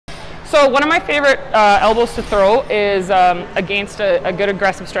So one of my favorite elbows to throw is against a good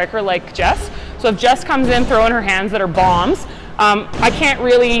aggressive striker like Jess. So if Jess comes in throwing her hands that are bombs, I can't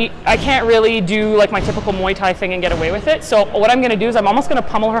really do like my typical Muay Thai thing and get away with it. So what I'm going to do is I'm almost going to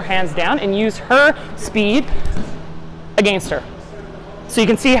pummel her hands down and use her speed against her. So you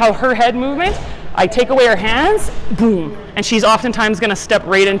can see how her head movement, I take away her hands, boom, and she's oftentimes going to step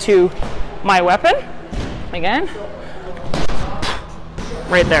right into my weapon. Again,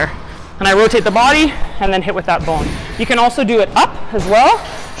 right there. And I rotate the body and then hit with that bone. You can also do it up as well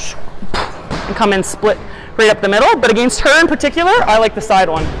and come in split right up the middle, but against her in particular, I like the side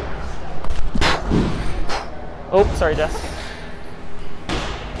one. Oh, sorry, Jess.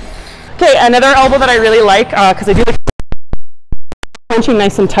 Okay, another elbow that I really like, because I do like clenching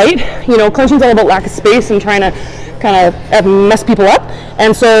nice and tight. You know, clenching's all about lack of space and trying to kind of mess people up.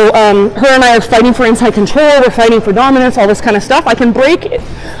 And so her and I are fighting for inside control, we're fighting for dominance, all this kind of stuff. I can break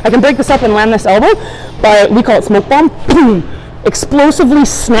this up and land this elbow by, we call it smoke bomb, explosively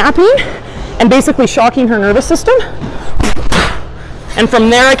snapping and basically shocking her nervous system. And from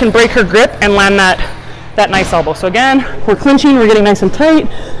there I can break her grip and land that nice elbow. So again, we're clinching, we're getting nice and tight,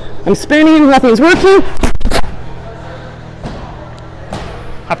 I'm spinning, nothing's working.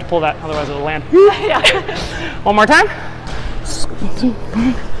 Have to pull that, otherwise it'll land. Yeah. One more time.